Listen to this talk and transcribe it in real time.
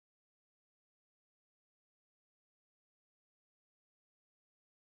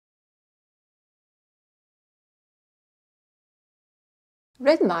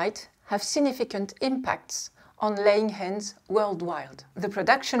Red mite have significant impacts on laying hens worldwide. The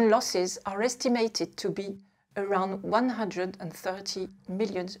production losses are estimated to be around 130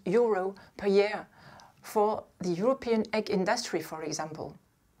 million euro per year for the European egg industry, for example.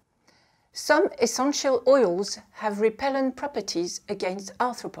 Some essential oils have repellent properties against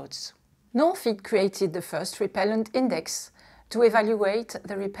arthropods. nor-mite created the first repellent index to evaluate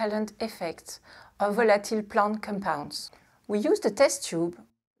the repellent effect of volatile plant compounds. We used a test tube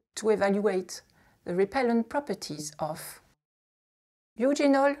to evaluate the repellent properties of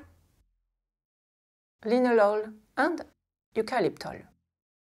eugenol, linalool and eucalyptol.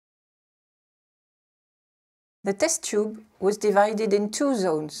 The test tube was divided in two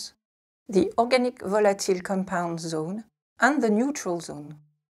zones, the organic volatile compound zone and the neutral zone.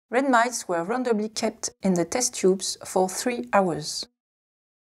 Red mites were randomly kept in the test tubes for 3 hours.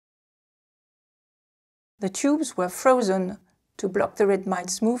 The tubes were frozen to block the red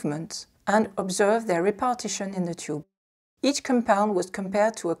mites' movement and observe their repartition in the tube. Each compound was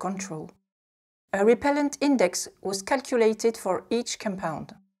compared to a control. A repellent index was calculated for each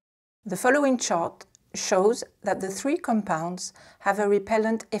compound. The following chart shows that the 3 compounds have a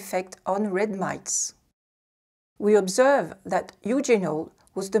repellent effect on red mites. We observe that eugenol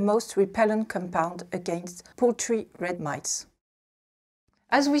was the most repellent compound against poultry red mites.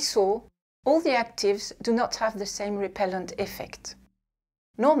 As we saw, all the actives do not have the same repellent effect.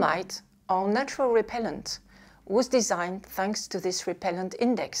 nor-mite, our natural repellent, was designed thanks to this repellent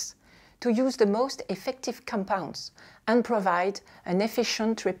index to use the most effective compounds and provide an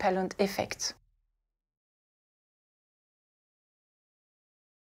efficient repellent effect.